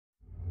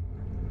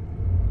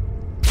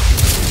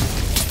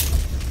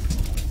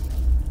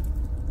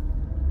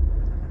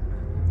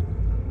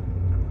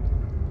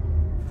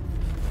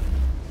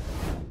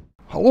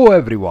Hello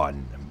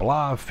everyone,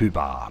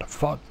 BlahFubar,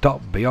 fucked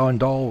up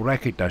beyond all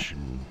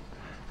recognition,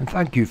 and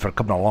thank you for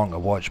coming along to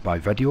watch my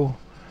video.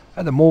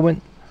 At the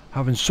moment,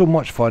 having so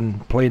much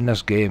fun playing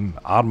this game,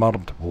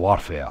 Armoured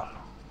Warfare.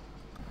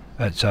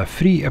 It's a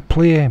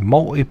free-to-play,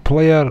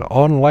 multiplayer,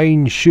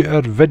 online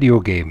shooter video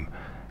game.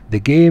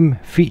 The game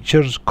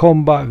features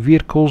combat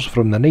vehicles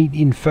from the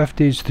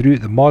 1950s through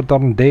the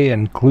modern day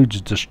and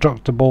includes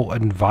destructible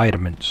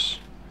environments.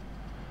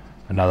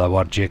 In other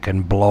words, you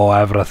can blow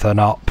everything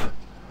up,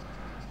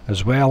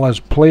 as well as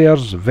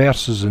players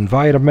versus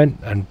environment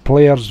and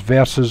players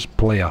versus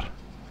player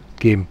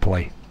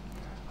gameplay.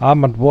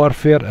 Armoured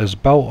Warfare is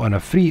built on a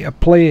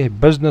free-to-play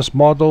business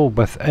model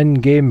with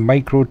in-game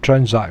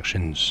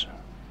microtransactions,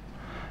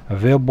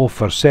 available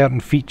for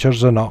certain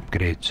features and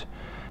upgrades.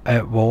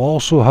 It will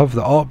also have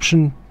the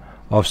option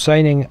of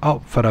signing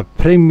up for a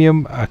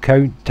premium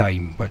account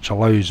time, which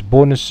allows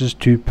bonuses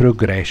to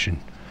progression.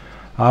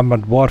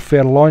 Armoured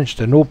Warfare launched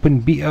in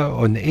open beta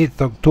on the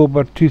 8th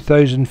October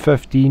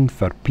 2015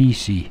 for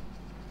PC.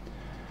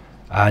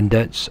 And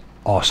it's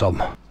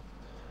awesome.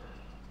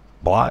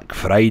 Black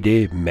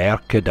Friday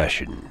MERC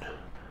Edition.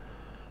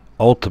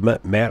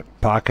 Ultimate MERC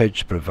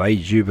package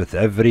provides you with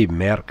every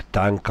MERC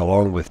tank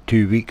along with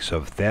 2 weeks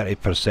of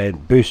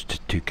 30%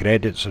 boost to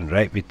credits and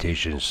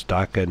reputation,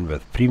 stacking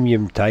with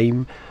premium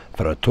time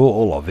for a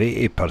total of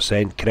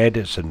 80%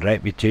 credits and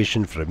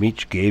reputation from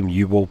each game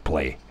you will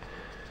play.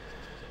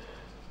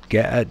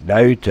 Get it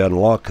now to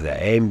unlock the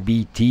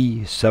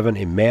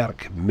MBT-70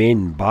 MERC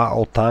main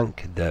battle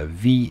tank, the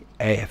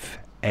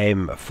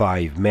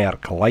VFM5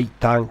 MERC light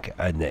tank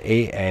and the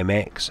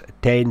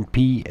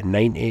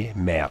AMX-10P90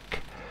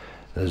 MERC,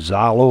 the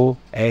Zalo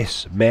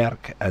S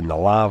MERC and the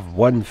Lav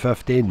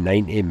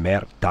 150-90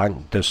 MERC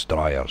tank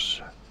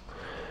destroyers.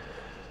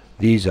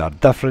 These are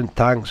different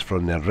tanks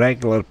from the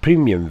regular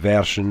premium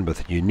version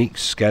with unique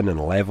skin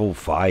and level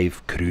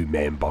 5 crew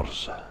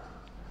members.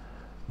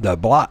 The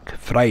Black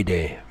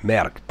Friday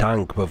MERC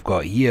tank we've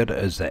got here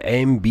is the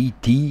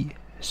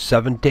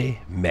MBT-70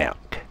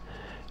 MERC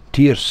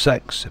Tier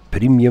 6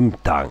 Premium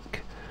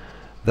Tank.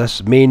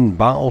 This main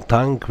battle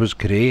tank was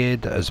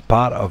created as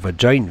part of a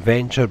joint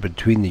venture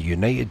between the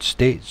United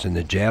States and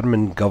the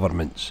German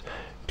governments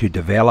to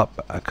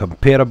develop a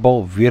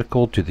comparable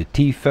vehicle to the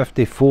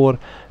T-54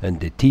 and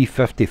the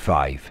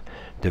T-55.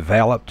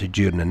 Developed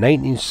during the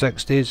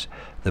 1960s,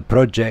 the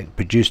project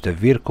produced a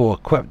vehicle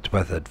equipped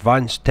with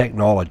advanced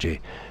technology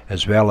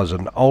as well as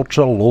an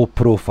ultra-low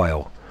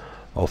profile.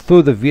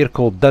 Although the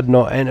vehicle did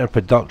not enter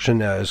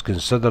production, it is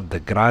considered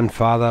the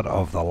grandfather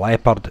of the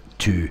Leopard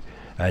 2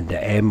 and the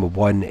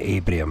M1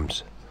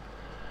 Abrams.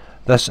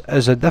 This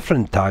is a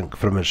different tank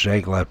from its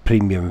regular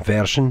premium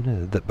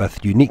version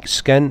with unique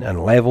skin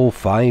and level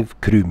 5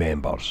 crew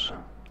members.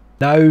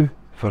 Now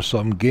for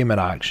some gaming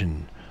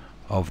action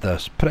of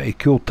this pretty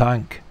cool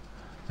tank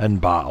in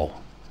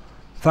battle.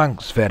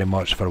 Thanks very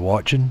much for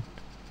watching.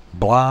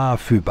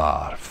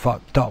 BlahFubar,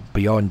 fucked up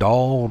beyond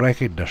all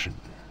recognition.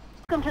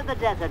 Welcome to the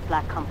desert,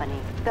 Black Company.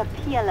 The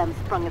PLM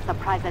sprung a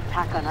surprise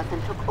attack on us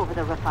and took over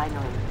the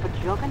refinery. But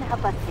you're gonna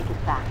help us take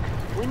it back.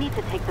 We need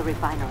to take the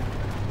refinery.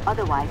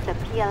 Otherwise, the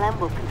PLM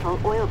will control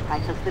oil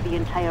prices for the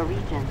entire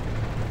region.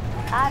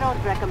 I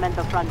don't recommend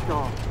the front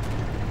door.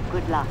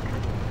 Good luck.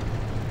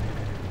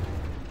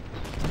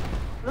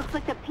 Looks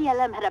like the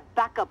PLM had a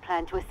backup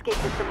plan to escape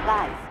the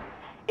supplies.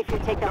 If you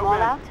take them all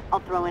out, I'll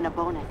throw in a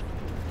bonus.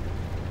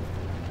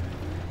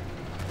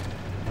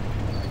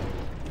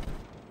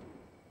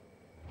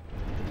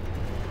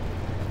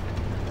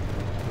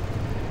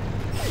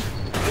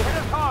 You hit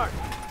us hard!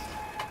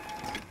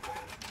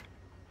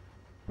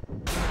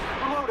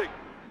 Reloading!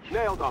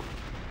 Nailed them!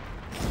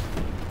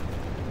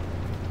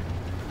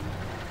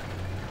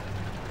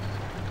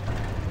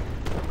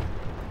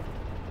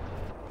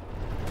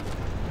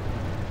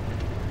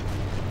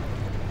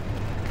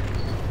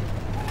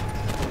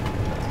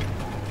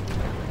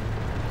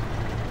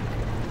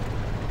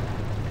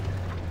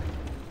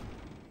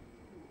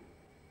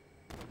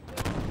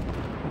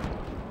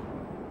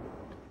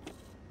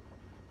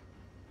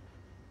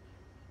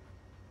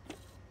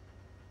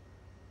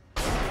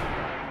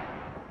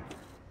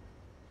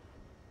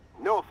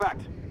 No effect.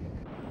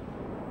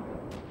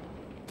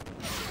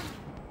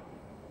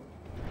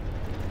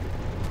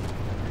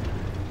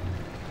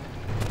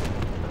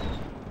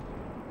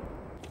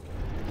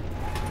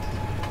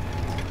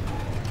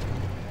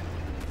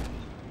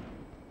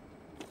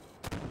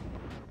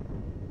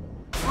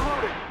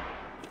 Reloading.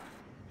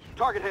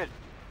 Target hit.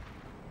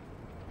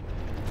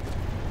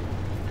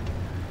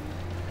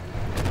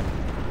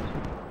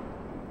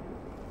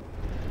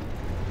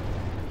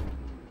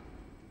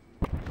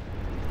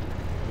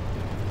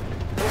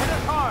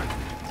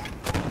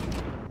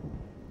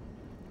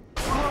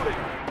 Reloading.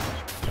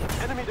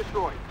 Enemy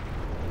destroyed.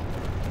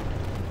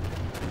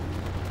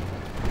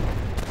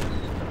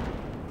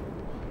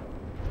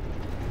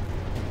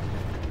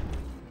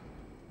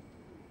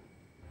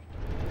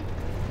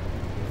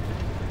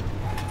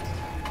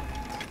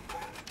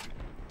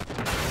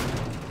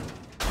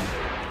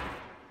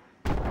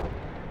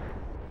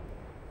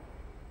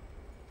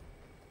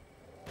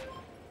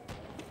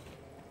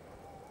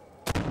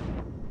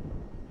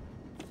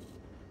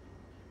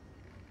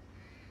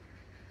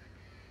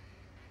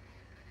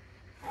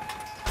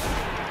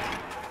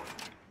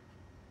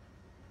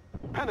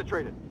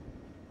 penetrated.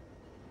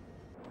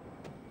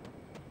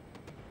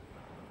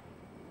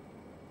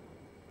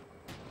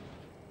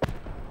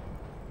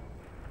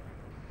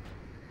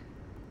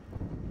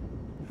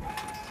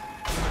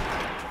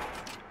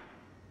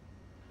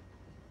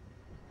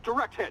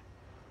 Direct hit.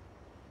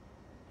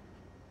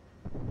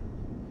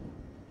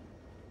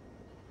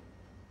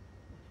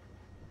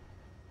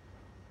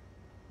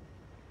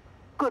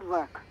 Good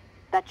work.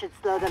 That should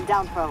slow them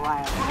down for a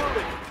while.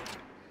 Reloading.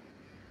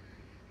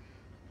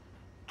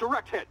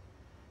 Direct hit.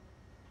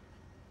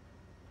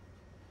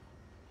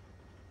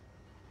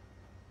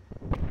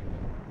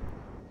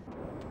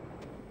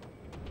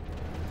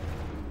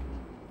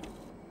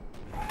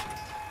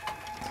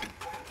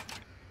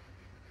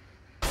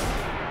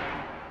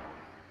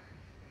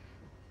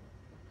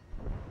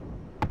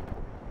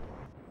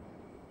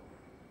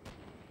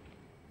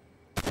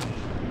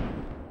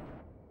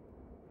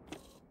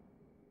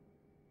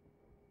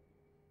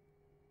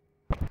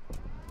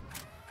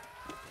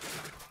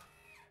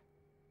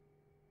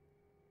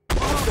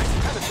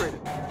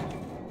 Penetrated.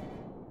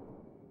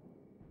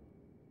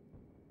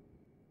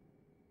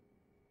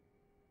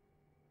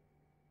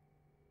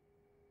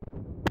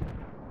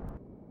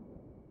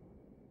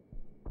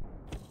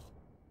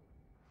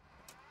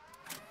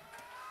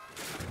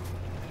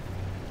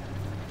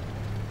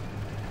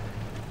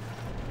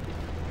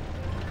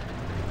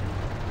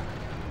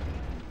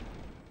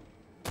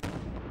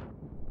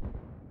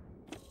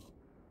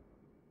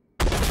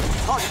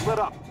 Target lit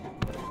up.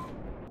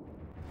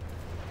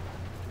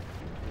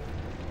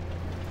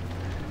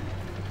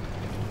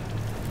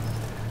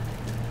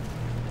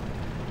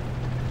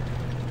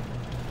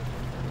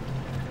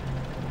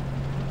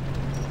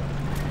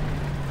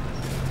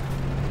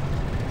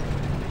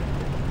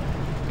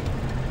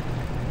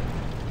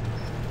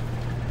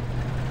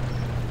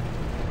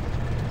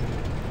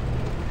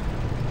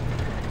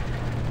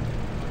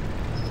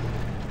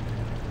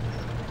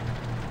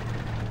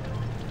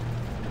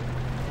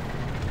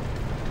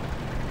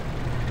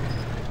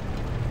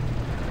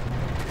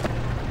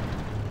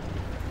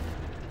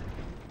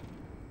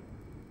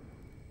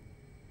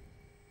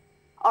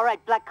 All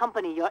right, Black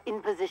Company, you're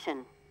in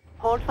position.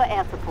 Hold for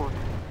air support.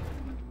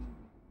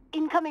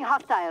 Incoming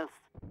hostiles.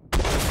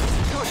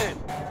 Go ahead.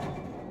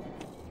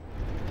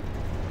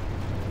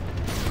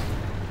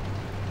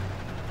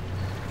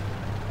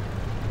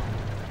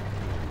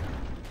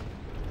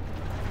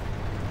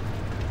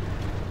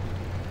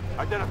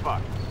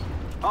 Identified.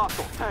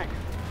 Hostile tank.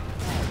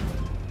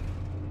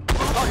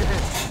 Target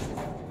hit.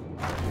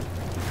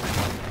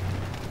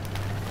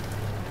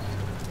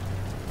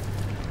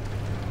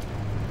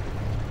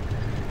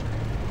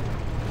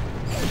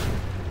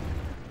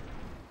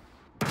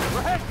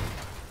 We're hit.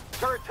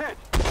 Turret's hit.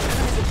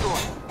 Enemy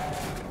destroyed.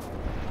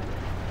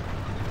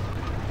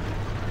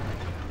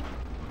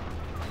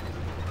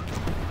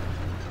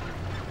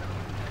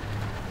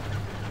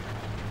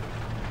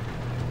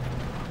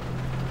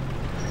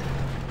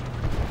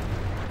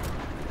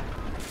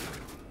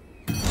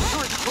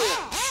 Turret's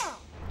clear.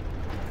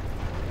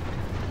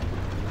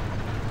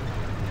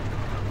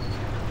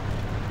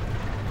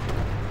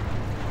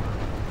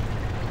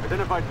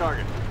 Identified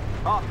target.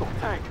 Hostile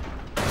tank.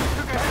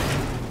 Took a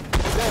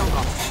hit. Nailed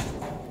up.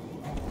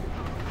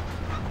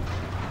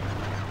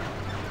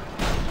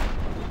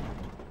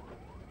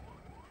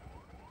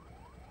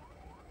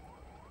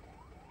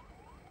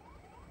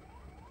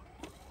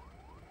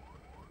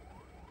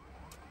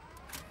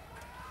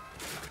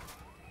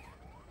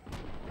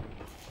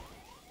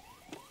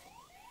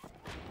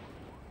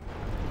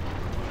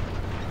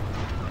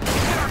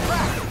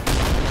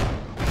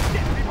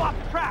 We've lost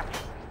the track!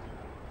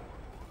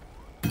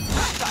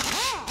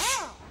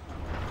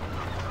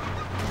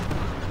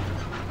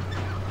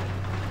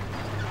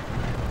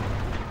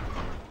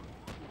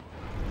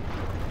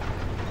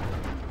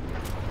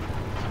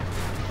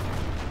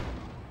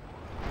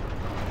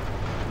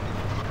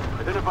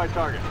 Identified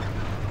target.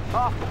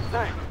 Hostile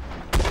tank.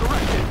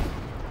 Direct hit.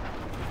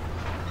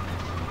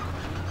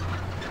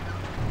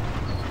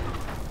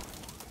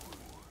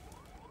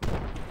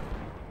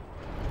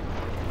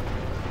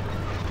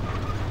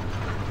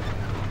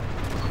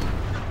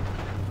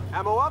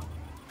 Ammo up.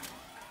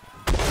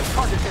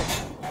 Target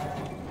hit.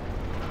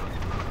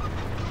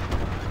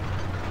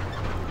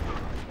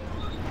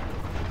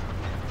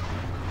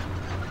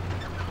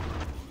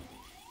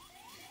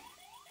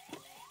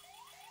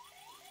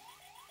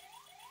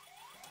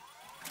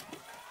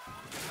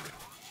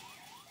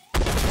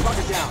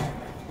 Target down.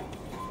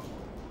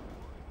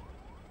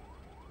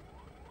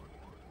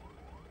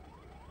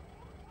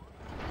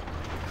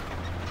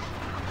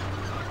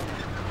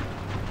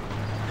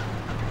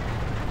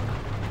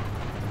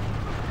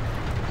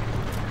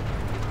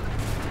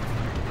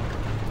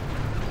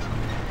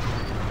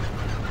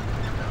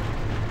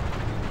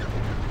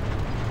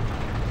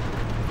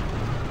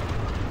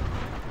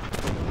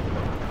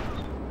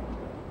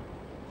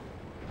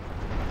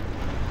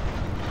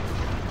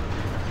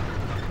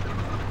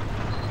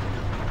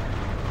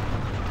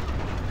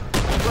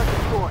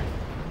 Destroyed.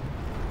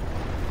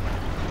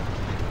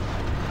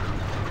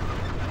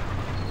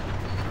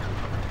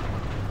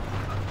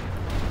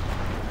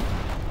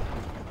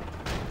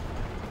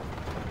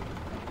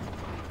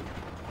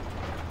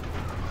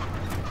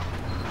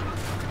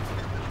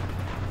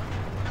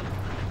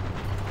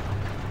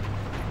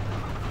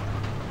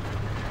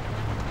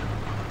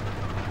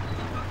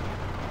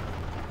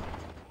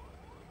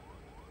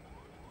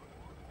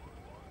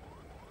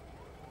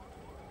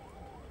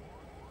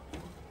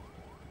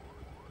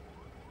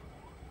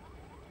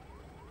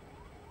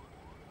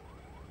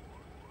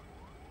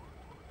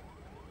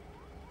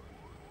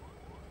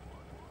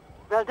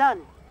 Well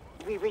done.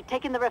 We've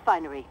retaken the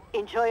refinery.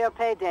 Enjoy your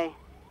payday.